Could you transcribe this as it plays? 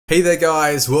Hey there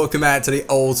guys, welcome back to the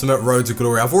ultimate road to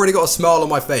glory. I've already got a smile on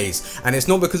my face, and it's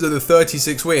not because of the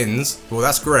 36 wins, well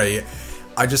that's great,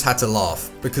 I just had to laugh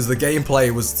because the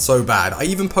gameplay was so bad. I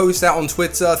even posted out on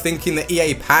Twitter thinking that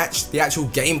EA patched the actual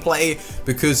gameplay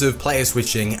because of player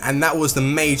switching, and that was the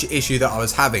major issue that I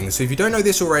was having. So if you don't know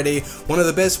this already, one of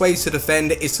the best ways to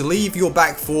defend is to leave your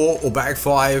back 4 or back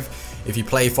 5, if you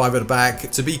play 5 at the back,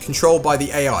 to be controlled by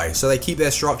the AI, so they keep their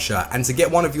structure, and to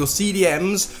get one of your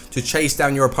CDMs to chase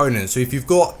down your opponent. So if you've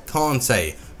got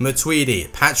Kante,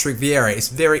 Matuidi, Patrick Vieira, it's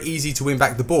very easy to win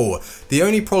back the ball. The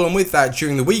only problem with that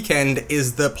during the weekend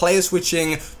is the player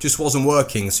switching just wasn't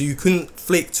working, so you couldn't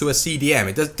flick to a CDM.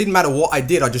 It didn't matter what I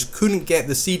did, I just couldn't get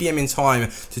the CDM in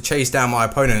time to chase down my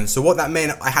opponent. So what that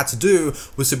meant I had to do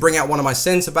was to bring out one of my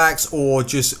centre backs or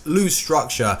just lose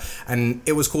structure, and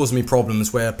it was causing me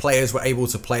problems where players were able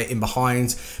to play it in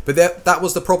behind, but that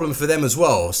was the problem for them as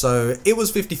well. So it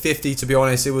was 50-50 to be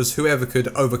honest. It was whoever could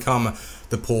overcome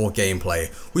the poor gameplay.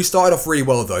 We started off really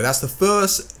well though. That's the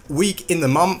first week in the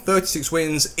month. 36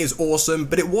 wins is awesome,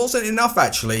 but it wasn't enough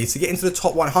actually to get into the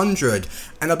top 100.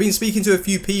 And I've been speaking to a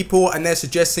few people and they're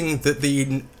suggesting that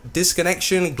the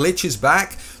disconnection glitch is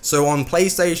back. So on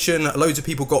PlayStation, loads of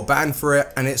people got banned for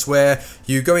it, and it's where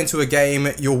you go into a game,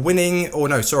 you're winning, or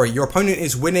no, sorry, your opponent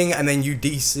is winning and then you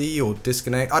DC or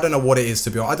disconnect. I don't know what it is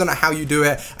to be honest. I don't know how you do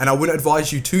it, and I wouldn't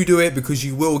advise you to do it because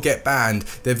you will get banned.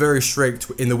 They're very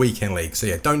strict in the weekend league. So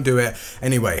yeah, don't do it.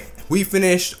 Anyway, we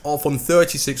finished off on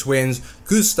 36 wins.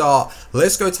 Good start.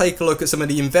 Let's go take a look at some of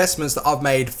the investments that I've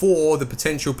made for the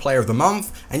potential player of the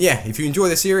month. And yeah, if you enjoy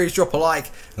the series, drop a like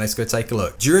and let's go take a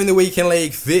look. During the weekend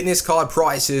league, fitness card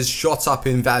prices shot up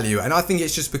in value, and I think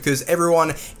it's just because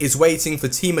everyone is waiting for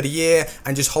team of the year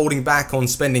and just holding back on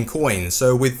spending coins.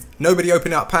 So with nobody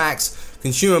opening up packs,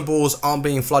 consumables aren't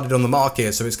being flooded on the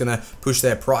market, so it's going to push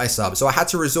their price up. So I had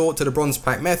to resort to the bronze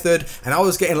pack method, and I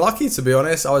was getting lucky to be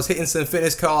honest. I was hitting some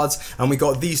fitness cards and we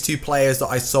got these two players that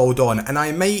I sold on, and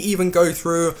I may even go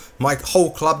through my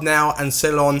whole club now and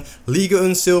sell on Liga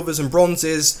and silvers and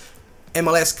bronzes,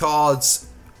 MLS cards,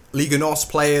 Liga NOS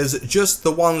players, just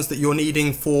the ones that you're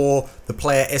needing for the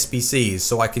player SBCs,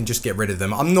 so I can just get rid of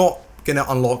them. I'm not gonna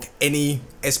unlock any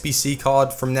SBC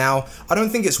card from now. I don't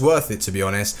think it's worth it to be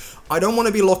honest. I don't want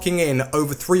to be locking in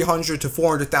over 300 to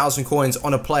 400,000 coins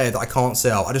on a player that I can't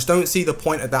sell. I just don't see the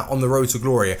point of that on the road to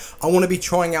glory. I want to be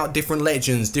trying out different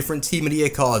legends, different team of the year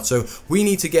cards, so we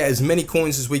need to get as many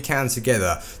coins as we can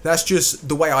together. That's just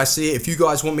the way I see it. If you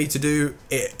guys want me to do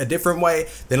it a different way,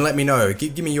 then let me know.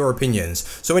 Give me your opinions.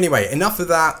 So anyway, enough of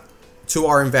that. To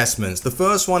our investments. The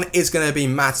first one is going to be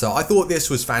Mata. I thought this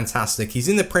was fantastic. He's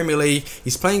in the Premier League.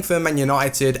 He's playing for Man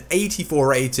United. 84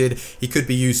 rated. He could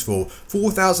be useful.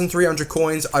 4,300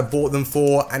 coins I bought them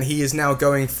for, and he is now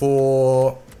going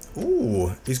for...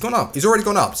 Ooh, he's gone up. He's already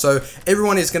gone up. So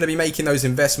everyone is going to be making those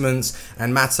investments,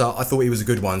 and Mata, I thought he was a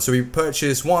good one. So we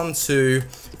purchased 1, 2,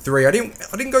 3. I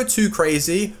didn't go too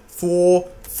crazy. 4,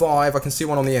 5, I can see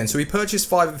one on the end. So we purchased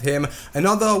 5 of him.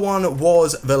 Another one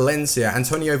was Valencia,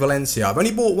 Antonio Valencia. I've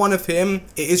only bought 1 of him.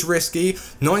 It is risky.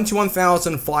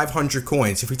 91,500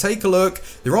 coins. If we take a look,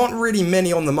 there aren't really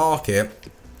many on the market.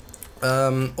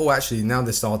 Oh, actually, now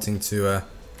they're starting to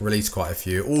release quite a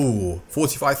few. Ooh,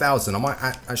 45,000. I might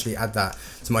actually add that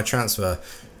to my transfer.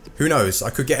 Who knows? I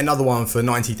could get another one for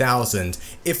 90,000.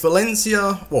 If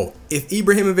Valencia, well, if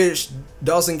Ibrahimovic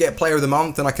doesn't get player of the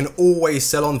month, then I can always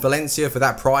sell on Valencia for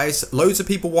that price. Loads of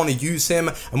people want to use him,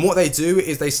 and what they do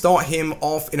is they start him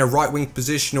off in a right wing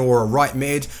position or a right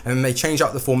mid, and then they change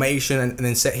up the formation and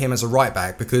then set him as a right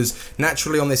back, because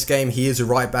naturally on this game he is a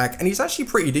right back and he's actually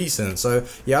pretty decent. So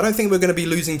yeah, I don't think we're going to be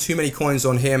losing too many coins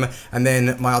on him. And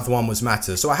then my other one was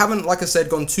Mata. So I haven't, like I said,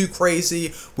 gone too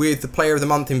crazy with the player of the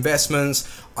month investments.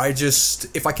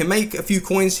 If I can make a few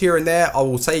coins here and there, I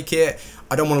will take it.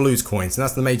 I don't want to lose coins, and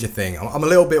that's the major thing. I'm a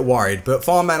little bit worried, but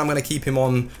Farmman, I'm going to keep him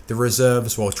on the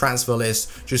reserves, well, transfer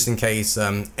list, just in case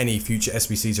any future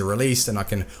SBCs are released, and I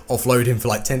can offload him for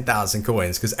like 10,000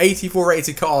 coins, because 84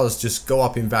 rated cars just go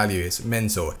up in value. It's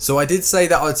mental. So I did say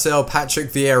that I'd sell Patrick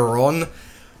Vieira on.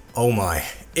 Oh my.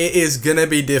 It is going to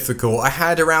be difficult. I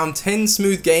had around 10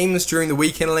 smooth games during the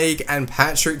weekend league, and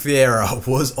Patrick Vieira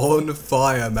was on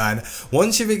fire, man.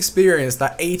 Once you've experienced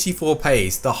that 84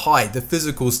 pace, the height, the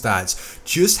physical stats,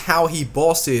 just how he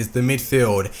bosses the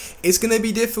midfield, it's going to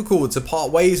be difficult to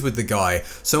part ways with the guy.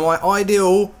 So my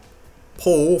ideal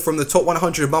pull from the top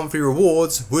 100 monthly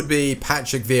rewards would be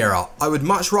Patrick Vieira. I would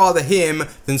much rather him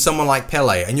than someone like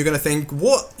Pele. And you're going to think,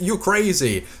 what? You're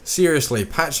crazy. Seriously,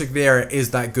 Patrick Vieira is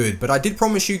that good. But I did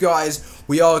promise you guys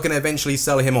we are going to eventually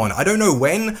sell him on. I don't know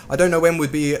when. I don't know when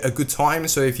would be a good time.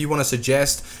 So if you want to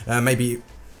suggest maybe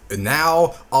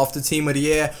now, after Team of the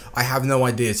Year, I have no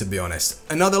idea, to be honest.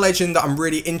 Another legend that I'm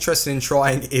really interested in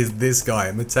trying is this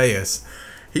guy, Mateus.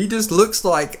 He just looks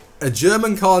like a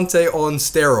German Kante on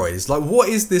steroids. Like, what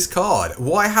is this card?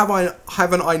 Why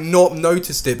haven't I not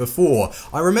noticed it before?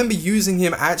 I remember using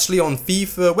him actually on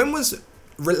FIFA. When was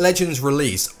Legends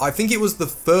released? I think it was the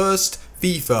first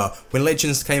FIFA when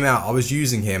Legends came out. I was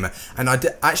using him, and I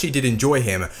actually did enjoy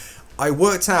him. I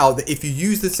worked out that if you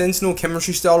use the Sentinel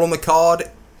chemistry style on the card,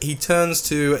 he turns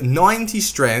to 90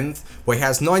 strength, where he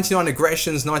has 99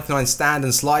 aggressions, 99 stand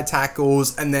and slide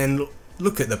tackles, and then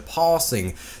look at the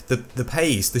passing, the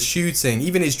pace, the shooting,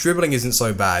 even his dribbling isn't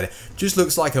so bad. Just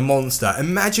looks like a monster.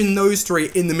 Imagine those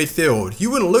three in the midfield. You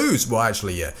wouldn't lose. Well,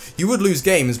 actually, yeah. You would lose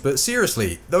games, but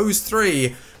seriously, those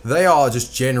three, they are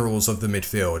just generals of the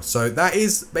midfield. So that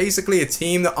is basically a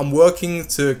team that I'm working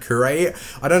to create.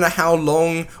 I don't know how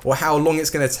long it's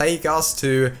going to take us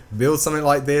to build something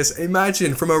like this.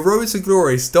 Imagine from a road to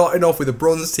glory starting off with a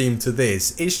bronze team to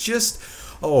this. It's just...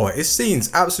 oh, it's scenes,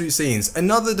 absolute scenes.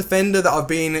 Another defender that I've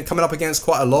been coming up against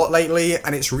quite a lot lately,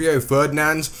 and it's Rio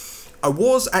Ferdinand. I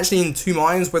was actually in two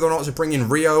minds whether or not to bring in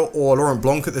Rio or Laurent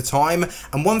Blanc at the time,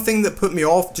 and one thing that put me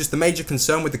off, just the major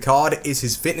concern with the card, is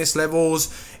his fitness levels.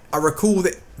 I recall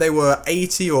that they were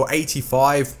 80 or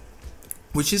 85,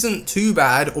 which isn't too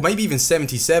bad, or maybe even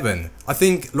 77. I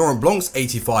think Laurent Blanc's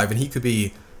 85 and he could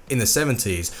be in the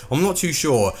 70s. I'm not too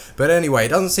sure, but anyway, it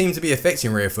doesn't seem to be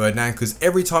affecting Rio Ferdinand, because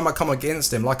every time I come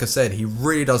against him, like I said, he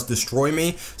really does destroy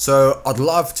me. So I'd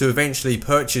love to eventually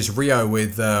purchase Rio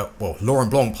with well,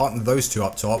 Laurent Blanc, partner those two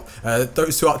up top,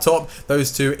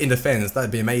 those two in defense.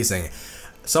 That'd be amazing.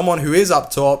 Someone who is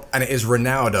up top, and it is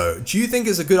Ronaldo. Do you think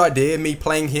it's a good idea me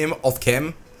playing him off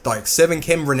chem, like 7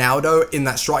 chem Ronaldo in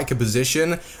that striker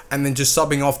position, and then just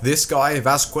subbing off this guy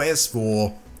Vasquez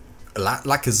for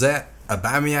Lacazette,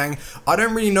 Aubameyang? I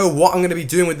don't really know what I'm going to be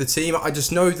doing with the team. I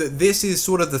just know that this is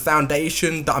sort of the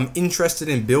foundation that I'm interested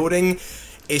in building.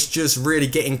 It's just really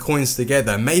getting coins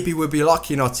together. Maybe we'll be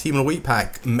lucky in our Team of the Week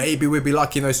pack. Maybe we'll be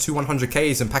lucky in those 2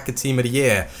 100Ks and pack a Team of the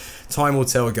Year. Time will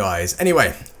tell, guys.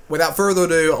 Anyway, without further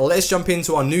ado, let's jump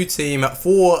into our new team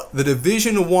for the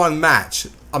Division 1 match.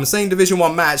 I'm saying Division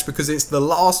 1 match because it's the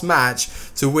last match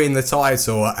to win the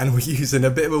title, and we're using a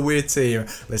bit of a weird team.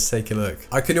 Let's take a look.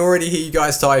 I can already hear you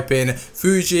guys type in,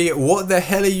 Fuji, what the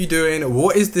hell are you doing?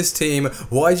 What is this team?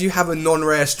 Why do you have a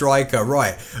non-rare striker?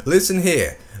 Right, listen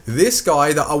here. This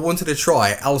guy that I wanted to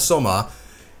try, Al Sommer,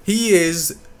 he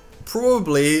is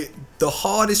probably the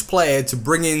hardest player to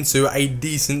bring into a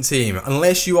decent team,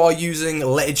 unless you are using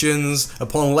legends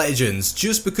upon legends,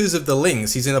 just because of the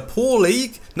links. He's in a poor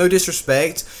league, no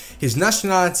disrespect. His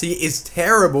nationality is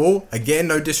terrible, again,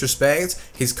 no disrespect.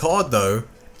 His card though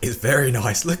is very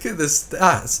nice. Look at the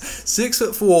stats.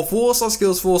 6'4", 4-star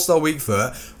skills, 4-star weak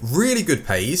foot. Really good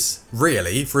pace,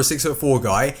 really, for a 6'4"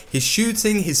 guy. His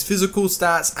shooting, his physical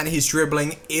stats, and his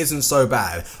dribbling isn't so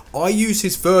bad. I used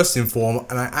his first in form,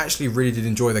 and I actually really did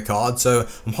enjoy the card, so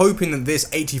I'm hoping that this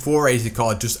 84 rated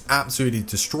card just absolutely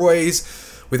destroys.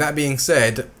 With that being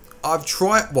said, I've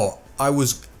tried, well, I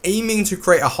was aiming to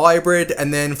create a hybrid,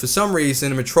 and then for some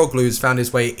reason, Mitroglou has found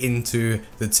his way into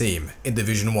the team in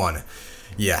Division 1.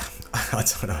 Yeah, I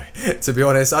don't know. To be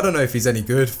honest, I don't know if he's any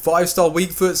good. 5-star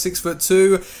weak foot,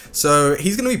 6'2", so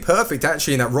he's going to be perfect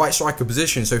actually in that right striker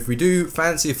position. So if we do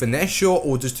fancy a finesse shot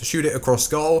or just to shoot it across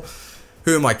goal,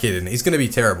 who am I kidding? He's going to be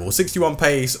terrible. 61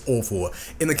 pace, awful.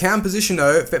 In the cam position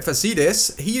though,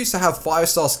 Fetfasidis, he used to have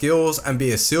 5-star skills and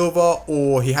be a silver,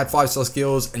 or he had 5-star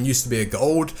skills and used to be a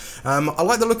gold. I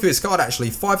like the look of his card actually.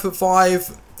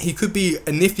 5'5". He could be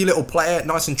a nifty little player,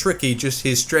 nice and tricky, just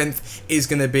his strength is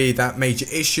going to be that major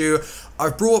issue.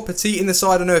 I've brought Petit in the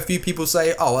side. I know a few people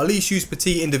say, oh, at least use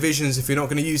Petit in divisions if you're not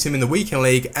going to use him in the weekend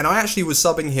league. And I actually was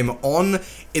subbing him on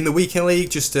in the weekend league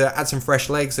just to add some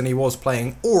fresh legs, and he was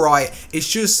playing alright. It's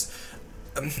just,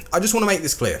 I just want to make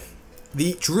this clear.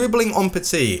 The dribbling on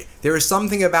Petit, there is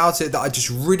something about it that I just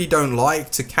really don't like.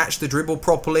 To catch the dribble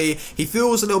properly, he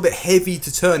feels a little bit heavy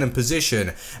to turn and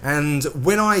position, and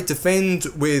when I defend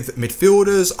with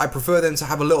midfielders, I prefer them to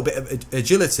have a little bit of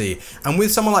agility, and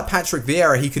with someone like Patrick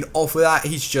Vieira, he can offer that.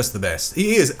 He's just the best.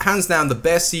 He is hands down the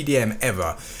best CDM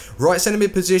ever. Right centre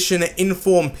mid position,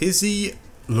 Inform Pizzi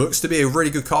looks to be a really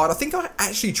good card. I think I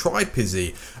actually tried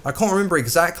Pizzi. I can't remember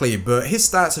exactly, but his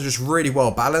stats are just really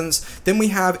well balanced. Then we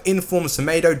have Inform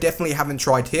Semedo. Definitely haven't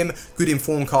tried him. Good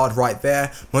inform card right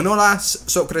there. Manolas,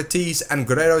 Socrates, and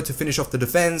Guerrero to finish off the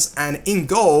defense. And in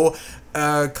goal,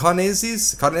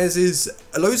 Carnezes.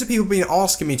 Loads of people have been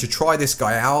asking me to try this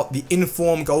guy out, the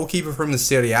informed goalkeeper from the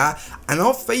Serie A, and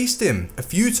I've faced him a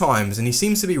few times and he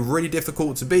seems to be really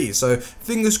difficult to beat, so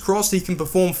fingers crossed he can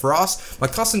perform for us. My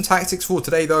custom tactics for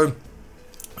today though,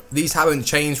 these haven't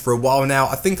changed for a while now.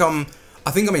 I think I'm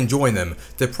enjoying them.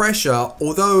 The pressure,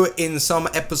 although in some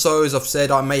episodes I've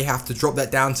said I may have to drop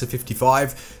that down to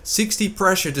 55, 60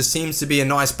 pressure just seems to be a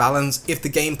nice balance if the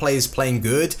gameplay is playing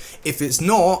good. If it's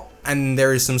not, and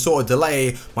there is some sort of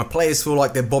delay, my players feel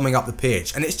like they're bombing up the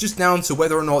pitch, and it's just down to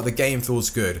whether or not the game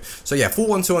feels good. So yeah,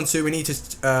 4-1-2-1-2, we need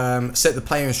to set the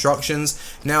player instructions.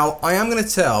 Now, I am going to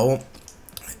tell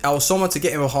Al Sommer to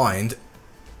get in behind.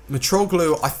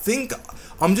 Mitroglou, I think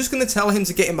I'm just going to tell him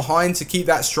to get in behind to keep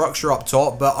that structure up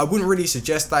top, but I wouldn't really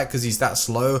suggest that because he's that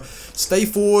slow. Stay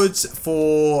forwards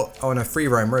for, oh no, free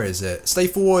roam, where is it? Stay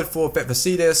forward for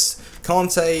gWftrz,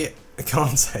 Kante,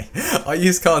 I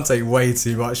use Kante way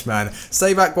too much, man.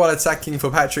 Stay back while attacking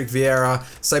for Patrick Vieira.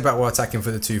 Stay back while attacking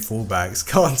for the two fullbacks.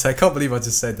 Kante, I can't believe I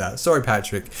just said that. Sorry,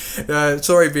 Patrick.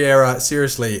 Sorry, Vieira.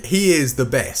 Seriously, he is the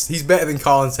best. He's better than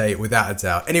Kante, without a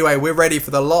doubt. Anyway, we're ready for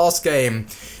the last game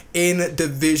in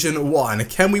Division 1.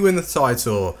 Can we win the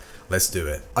title? Let's do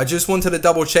it. I just wanted to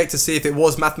double check to see if it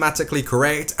was mathematically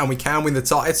correct and we can win the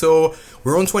title.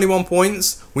 We're on 21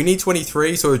 points. We need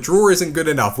 23, so a draw isn't good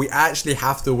enough. We actually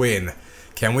have to win.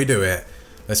 Can we do it?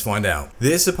 Let's find out.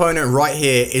 This opponent right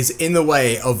here is in the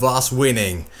way of us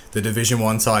winning the Division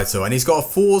 1 title, and he's got a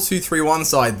 4-2-3-1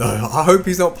 side though. I hope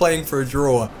he's not playing for a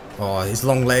draw. Oh, his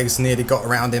long legs nearly got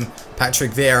around him.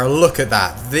 Patrick Vieira, look at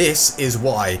that. This is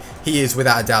why he is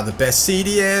without a doubt the best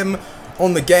CDM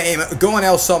on the game. Go on,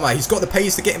 El Sommer. He's got the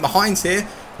pace to get in behind here.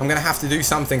 I'm going to have to do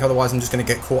something, otherwise I'm just going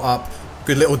to get caught up.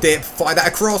 Good little dip. Fire that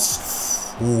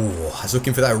across. Ooh, I was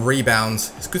looking for that rebound.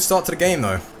 It's a good start to the game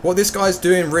though. What this guy's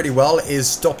doing really well is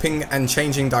stopping and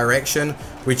changing direction,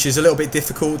 which is a little bit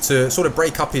difficult to sort of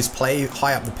break up his play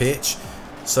high up the pitch.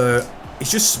 So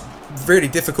it's just really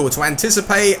difficult to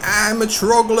anticipate. And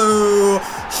Mitroglou,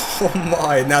 oh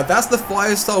my, now that's the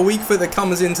 5-star weak foot that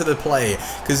comes into the play,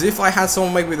 because if I had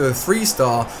someone maybe with a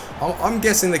 3-star, I'm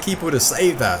guessing the keeper would have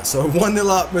saved that. So 1-0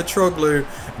 up, Mitroglou,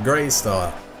 great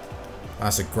start.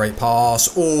 That's a great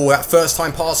pass. Oh, that first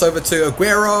time pass over to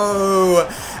Aguero,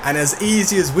 and as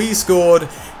easy as we scored,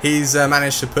 he's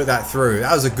managed to put that through.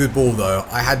 That was a good ball though.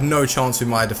 I had no chance with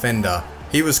my defender.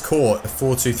 He was caught. A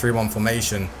 4-2-3-1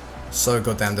 formation. So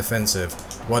goddamn defensive.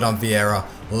 Well done, Vieira.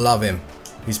 Love him.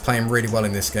 He's playing really well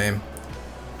in this game.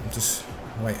 I'm just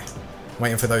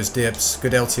waiting for those dips.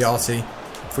 Good LTRT.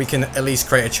 If we can at least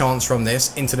create a chance from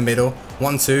this into the middle.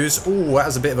 1-2s. Ooh, that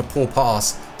was a bit of a poor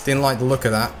pass. Didn't like the look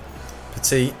of that.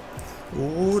 Petit.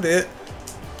 Ooh, dear.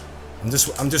 I'm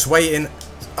just waiting.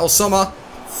 El Sommer.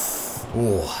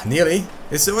 Oh, nearly.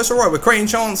 It's alright, we're creating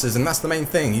chances, and that's the main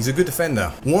thing. He's a good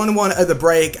defender. 1-1 at the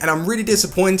break, and I'm really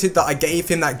disappointed that I gave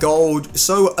him that goal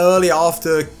so early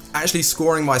after actually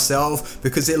scoring myself,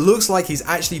 because it looks like he's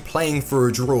actually playing for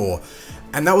a draw.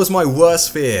 And that was my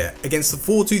worst fear. Against the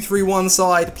 4-2-3-1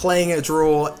 side, playing a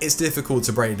draw, it's difficult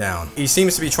to break down. He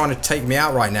seems to be trying to take me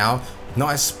out right now.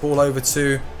 Nice ball over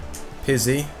to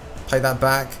Pizzi. Play that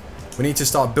back. We need to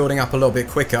start building up a little bit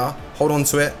quicker. Hold on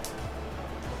to it.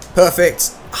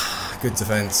 Perfect. Good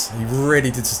defense. He really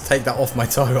did just take that off my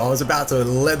toe. I was about to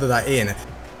leather that in.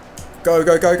 Go,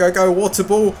 go, go, go, go. Water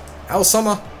ball. El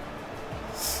Sommer.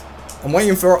 I'm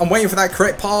waiting for that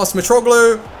correct pass.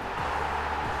 Mitroglou.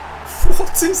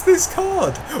 What is this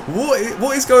card?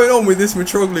 What is going on with this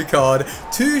Mitroglou card?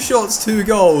 2 shots, 2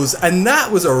 goals, and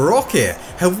that was a rocket.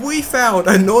 Have we found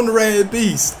a non-rare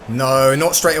beast? No,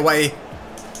 not straight away.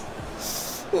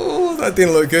 Oh, that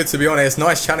didn't look good, to be honest.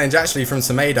 Nice challenge actually from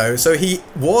Tomato. So he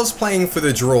was playing for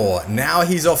the draw. Now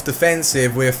he's off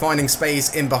defensive. We're finding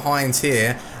space in behind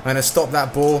here. I'm going to stop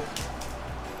that ball.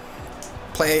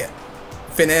 Play it.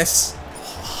 Finesse.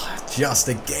 Oh, just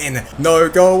again. No,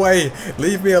 go away.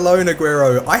 Leave me alone,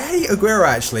 Aguero. I hate Aguero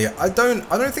actually. I don't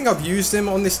think I've used him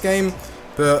on this game,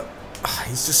 but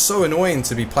he's just so annoying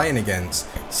to be playing against.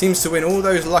 Seems to win all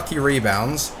those lucky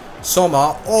rebounds.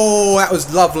 Sommer. Oh, that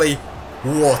was lovely.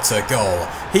 What a goal.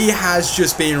 He has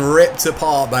just been ripped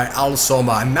apart by Al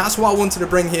Sommer, and that's why I wanted to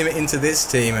bring him into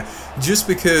this team, just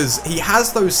because he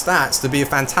has those stats to be a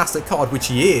fantastic card, which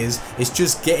he is. It's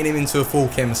just getting him into a full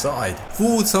chem side.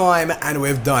 Full time, and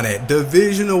we've done it.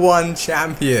 Division 1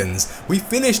 champions. We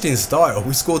finished in style.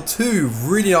 We scored 2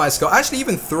 really nice goals, actually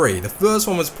even 3. The first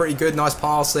one was pretty good, nice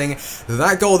passing.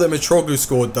 That goal that Mitroglou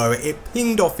scored though, it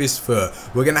pinged off his foot.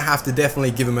 We're going to have to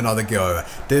definitely give him another go.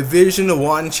 Division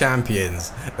 1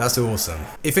 champions. That's awesome.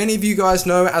 If any of you guys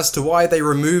know as to why they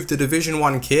removed the Division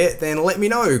 1 kit, then let me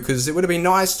know, because it would have been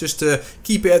nice just to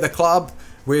keep it at the club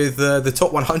with the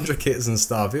top 100 kits and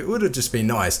stuff. It would have just been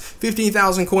nice.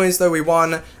 15,000 coins though we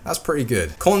won. That's pretty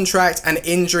good. Contract and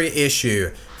injury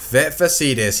issue.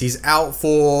 gWftrz, he's out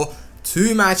for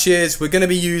 2 matches. We're going to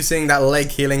be using that leg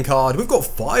healing card. We've got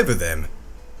 5 of them.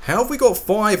 How have we got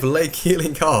 5 leg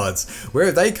healing cards? Where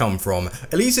have they come from?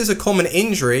 At least it's a common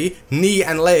injury. Knee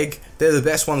and leg, they're the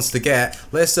best ones to get.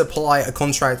 Let's apply a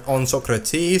contract on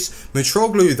gWftrz.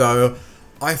 Mitroglou though,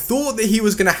 I thought that he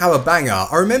was going to have a banger.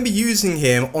 I remember using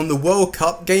him on the World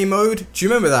Cup game mode. Do you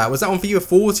remember that? Was that on FIFA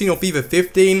 14 or FIFA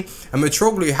 15? And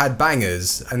Mitroglou had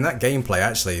bangers. And that gameplay,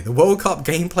 actually. The World Cup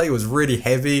gameplay was really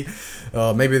heavy.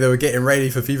 Maybe they were getting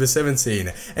ready for FIFA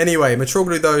 17. Anyway,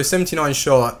 Mitroglou though, 79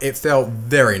 shot. It felt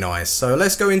very nice. So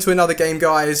let's go into another game,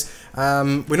 guys.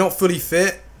 We're not fully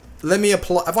fit. Let me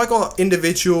apply. Have I got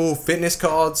individual fitness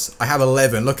cards? I have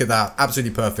 11. Look at that.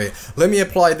 Absolutely perfect. Let me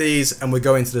apply these and we'll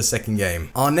go into the second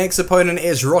game. Our next opponent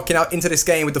is rocking out into this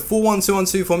game with the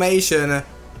 4-1-2-1-2 formation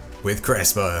with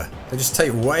Crespo. They just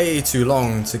take way too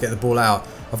long to get the ball out.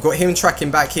 I've got him tracking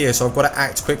back here, so I've got to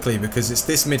act quickly because it's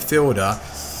this midfielder.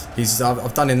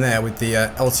 I've done him there with the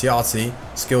LTRT,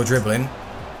 skill dribbling.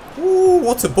 Ooh,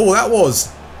 what a ball that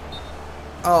was.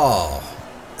 Oh.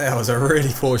 That was a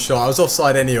really poor shot. I was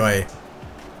offside anyway.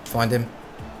 Find him.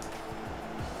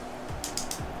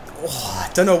 Oh,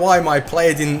 I don't know why my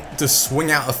player didn't just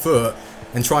swing out a foot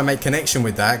and try and make connection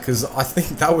with that, because I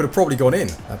think that would have probably gone in.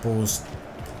 That ball's...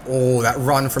 Oh, that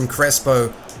run from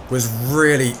Crespo was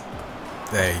really...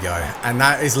 There you go. And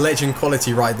that is legend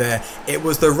quality right there. It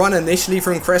was the run initially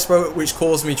from Crespo which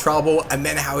caused me trouble, and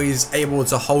then how he's able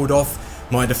to hold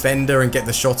off my defender and get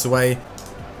the shot away.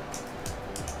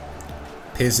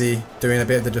 Pizzi doing a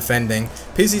bit of the defending.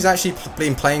 Pizzi's actually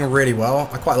been playing really well.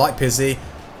 I quite like Pizzi.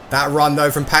 That run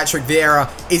though from Patrick Vieira.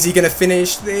 Is he going to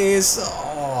finish this?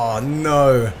 Oh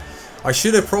no. I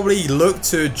should have probably looked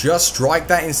to just strike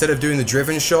that instead of doing the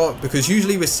driven shot, because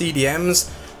usually with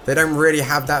CDMs they don't really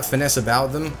have that finesse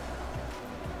about them.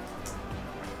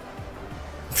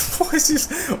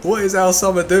 What is Al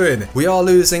Summer doing? We are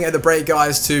losing at the break,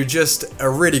 guys, to just a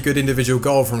really good individual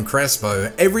goal from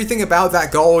Crespo. Everything about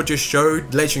that goal just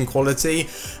showed legend quality,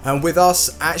 and with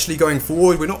us actually going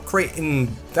forward, we're not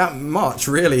creating that much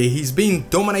really. He's been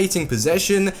dominating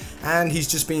possession and he's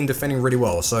just been defending really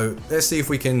well. So let's see if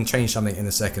we can change something in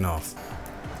the second half.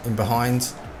 In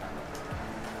behind.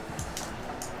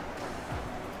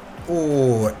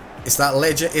 Oh, it's that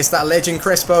legend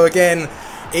Crespo again.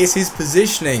 It's his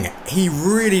positioning. He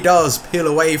really does peel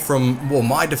away from, well,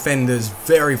 my defenders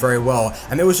very, very well.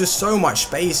 And there was just so much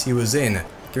space he was in.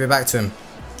 Give it back to him.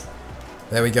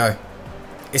 There we go.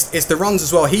 It's the runs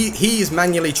as well. He is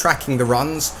manually tracking the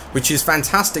runs, which is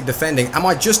fantastic defending. Am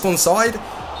I just onside?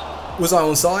 Was I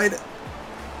onside?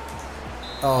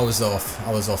 Oh, I was off.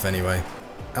 I was off anyway.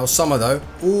 El Summer though.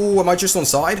 Ooh, am I just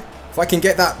onside? If I can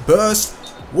get that burst.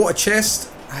 What a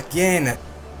chest. Again.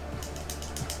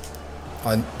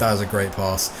 That was a great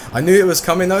pass. I knew it was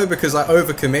coming though because I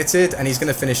overcommitted and he's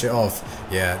going to finish it off.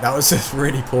 Yeah, that was just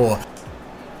really poor.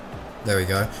 There we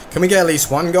go. Can we get at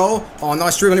least one goal? Oh,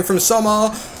 nice dribbling from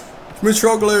Summer.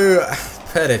 Mitroglou.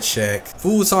 Pedicek.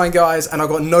 Full time, guys, and I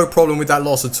got no problem with that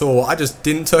loss at all. I just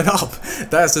didn't turn up.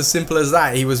 That's as simple as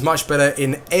that. He was much better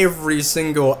in every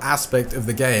single aspect of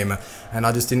the game and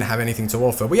I just didn't have anything to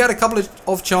offer. We had a couple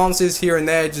of chances here and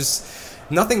there, just...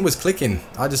 nothing was clicking.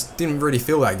 I just didn't really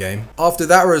feel that game. After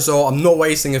that result, I'm not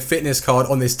wasting a fitness card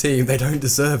on this team. They don't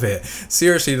deserve it.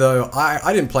 Seriously though,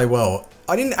 I didn't play well.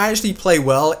 I didn't actually play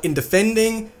well in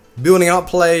defending, building up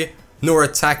play, nor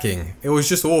attacking. It was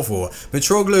just awful.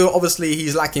 Mitroglou, obviously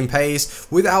he's lacking pace.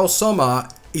 With Al Summer,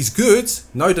 he's good.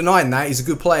 No denying that. He's a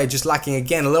good player, just lacking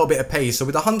again a little bit of pace. So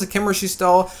with the Hunter chemistry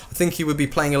style, I think he would be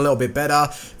playing a little bit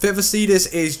better.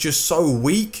 gWftrz is just so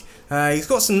weak. He's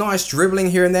got some nice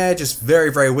dribbling here and there, just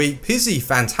very, very weak. Pizzi,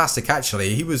 fantastic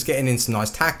actually. He was getting into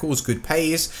nice tackles, good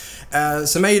pace.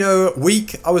 Semedo,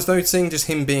 weak. I was noticing just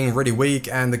him being really weak,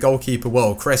 and the goalkeeper,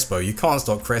 well, Crespo. You can't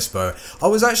stop Crespo. I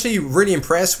was actually really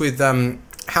impressed with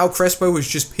how Crespo was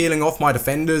just peeling off my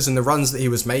defenders and the runs that he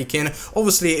was making.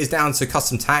 Obviously, it is down to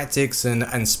custom tactics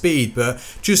and speed, but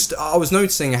just I was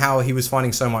noticing how he was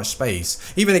finding so much space,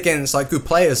 even against like good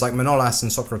players like Manolas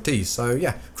and gWftrz. So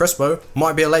yeah, Crespo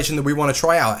might be a legend that we want to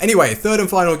try out. Anyway, third and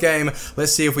final game.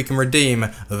 Let's see if we can redeem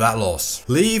that loss.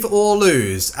 Leave or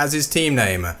lose as his team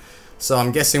name. So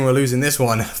I'm guessing we're losing this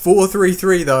one.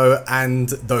 4-3-3 though, and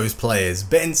those players.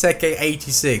 Benteke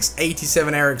 86,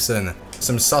 87 Eriksson.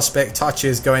 Some suspect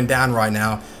touches going down right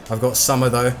now. I've got Summer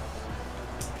though.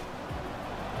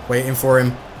 Waiting for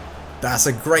him. That's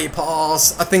a great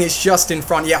pass. I think it's just in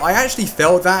front. Yeah, I actually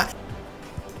felt that.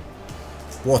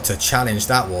 What a challenge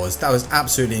that was. That was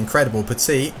absolutely incredible.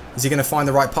 Petit, is he going to find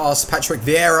the right pass? Patrick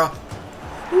Vieira.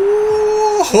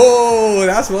 Oh,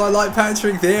 that's why I like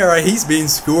Patrick Vieira. He's been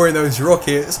scoring those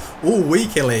rockets all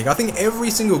week in league. I think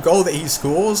every single goal that he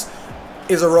scores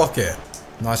is a rocket.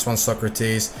 Nice one,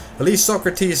 Socrates. At least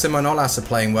Socrates and Manolas are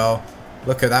playing well.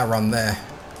 Look at that run there.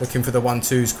 Looking for the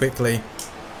 1-2s quickly.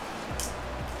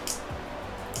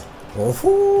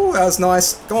 Oh, that was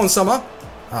nice. Go on, Summer.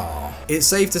 Oh. It's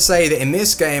safe to say that in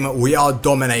this game, we are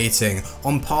dominating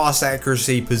on pass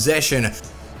accuracy, possession.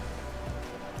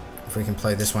 If we can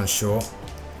play this one short.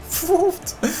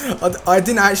 I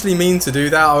didn't actually mean to do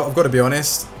that, I've got to be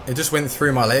honest. It just went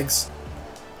through my legs.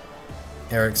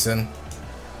 Ericsson.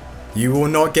 You will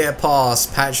not get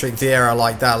past Patrick Vieira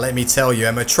like that, let me tell you.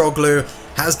 And Mitroglou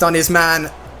has done his man.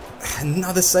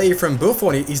 Another save from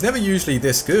Buffon. He's never usually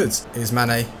this good. Here's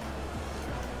Mane.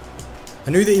 I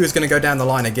knew that he was going to go down the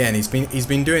line again. He's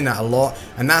been doing that a lot.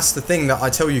 And that's the thing that I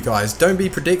tell you guys. Don't be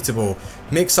predictable.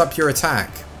 Mix up your attack.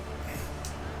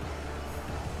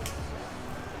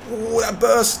 Oh, that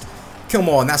burst. Come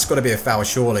on, that's got to be a foul,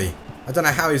 surely. I don't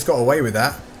know how he's got away with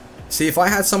that. See, if I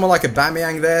had someone like a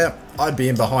Aubameyang there, I'd be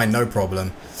in behind, no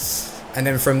problem. And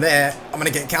then from there, I'm going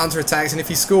to get counter-attacks. And if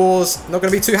he scores, I'm not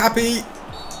going to be too happy.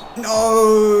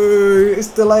 No, it's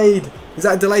delayed. Is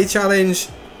that a delayed challenge?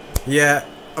 Yeah,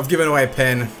 I've given away a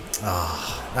pen.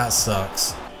 Ah, that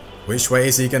sucks. Which way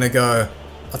is he going to go?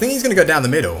 I think he's going to go down the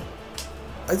middle.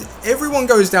 Everyone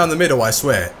goes down the middle, I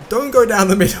swear. Don't go down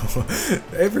the middle.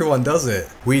 Everyone does it.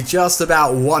 We just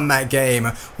about won that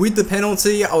game. With the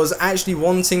penalty, I was actually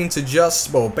wanting to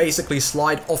just, well, basically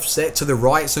slide offset to the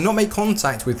right. So not make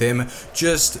contact with him,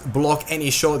 just block any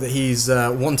shot that he's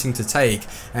wanting to take.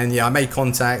 And yeah, I made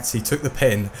contact, he took the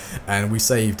pen, and we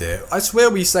saved it. I swear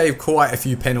we saved quite a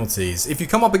few penalties. If you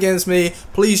come up against me,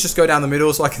 please just go down the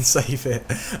middle so I can save it.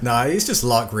 No, it's just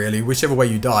luck really, whichever way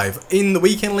you dive. In the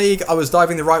weekend league, I was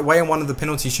diving the right way in one of the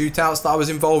penalty shootouts that I was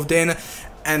involved in,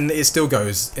 and it still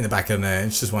goes in the back of there.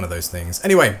 It's just one of those things.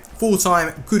 Anyway, full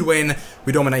time, good win.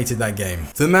 We dominated that game.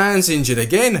 The man's injured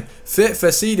again. Fit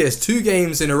Facides 2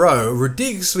 games in a row,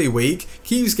 ridiculously weak,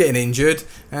 keeps getting injured,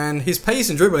 and his pace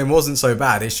and dribbling wasn't so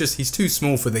bad. It's just he's too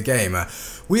small for the game.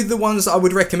 With the ones I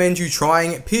would recommend you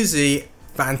trying, Pizzi,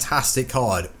 fantastic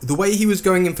card. The way he was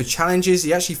going in for challenges,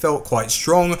 he actually felt quite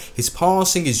strong. His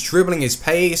passing, his dribbling, his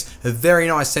pace, a very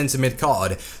nice centre mid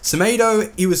card. Semedo,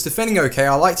 he was defending okay.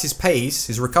 I liked his pace,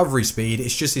 his recovery speed.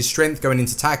 It's just his strength going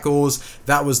into tackles.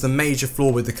 That was the major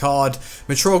flaw with the card.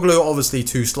 Mitroglou, obviously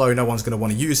too slow. No one's going to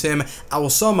want to use him.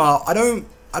 Awasama,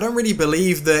 I don't really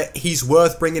believe that he's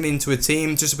worth bringing into a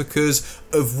team just because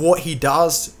of what he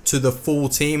does to the full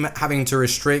team, having to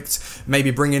restrict,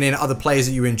 maybe bringing in other players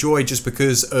that you enjoy just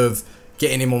because of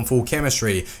getting him on full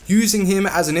chemistry. Using him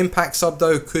as an impact sub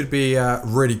though could be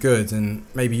really good, and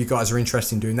maybe you guys are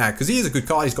interested in doing that because he's a good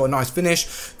card. He's got a nice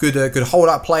finish, good hold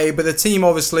up play, but the team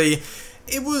obviously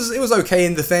it was okay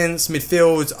in defense,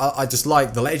 midfield. I just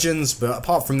like the legends, but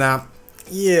apart from that,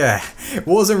 yeah, it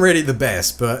wasn't really the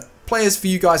best. But players for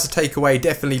you guys to take away,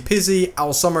 definitely Pizzi,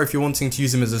 Al Summer if you're wanting to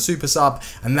use him as a super sub,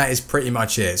 and that is pretty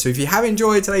much it. So if you have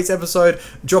enjoyed today's episode,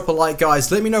 drop a like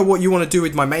guys, let me know what you want to do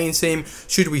with my main team.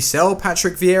 Should we sell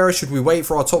Patrick Vieira? Should we wait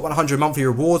for our top 100 monthly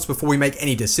rewards before we make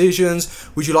any decisions?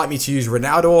 Would you like me to use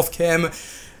Ronaldo off chem?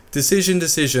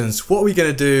 Decisions. What are we going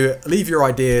to do? Leave your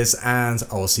ideas, and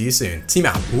I will see you soon. Team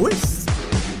out.